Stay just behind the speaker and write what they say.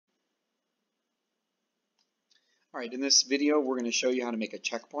Alright, in this video we're going to show you how to make a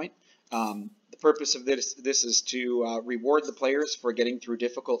checkpoint. The purpose of this is to reward the players for getting through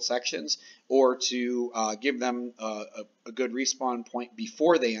difficult sections, or to give them a good respawn point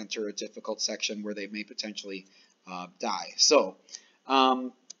before they enter a difficult section where they may potentially die. So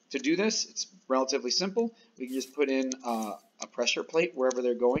to do this, it's relatively simple. We can just put in a pressure plate wherever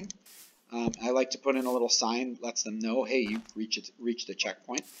they're going. I like to put in a little sign that lets them know, hey, you've reached the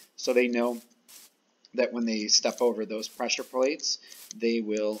checkpoint, so they know that when they step over those pressure plates, they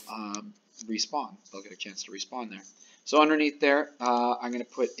will respawn. They'll get a chance to respawn there. So underneath there, I'm going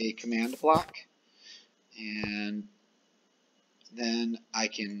to put a command block, and then I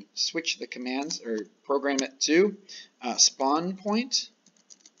can switch the commands or program it to spawn point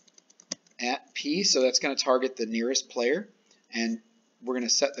at P. So that's going to target the nearest player, and we're going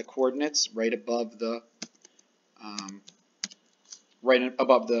to set the coordinates right above the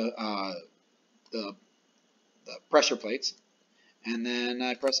the pressure plates, and then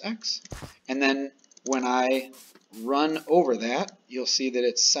I press X, and then when I run over that, you'll see that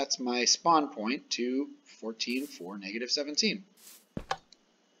it sets my spawn point to 14, 4, -17.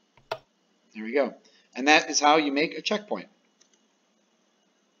 There we go. And that is how you make a checkpoint.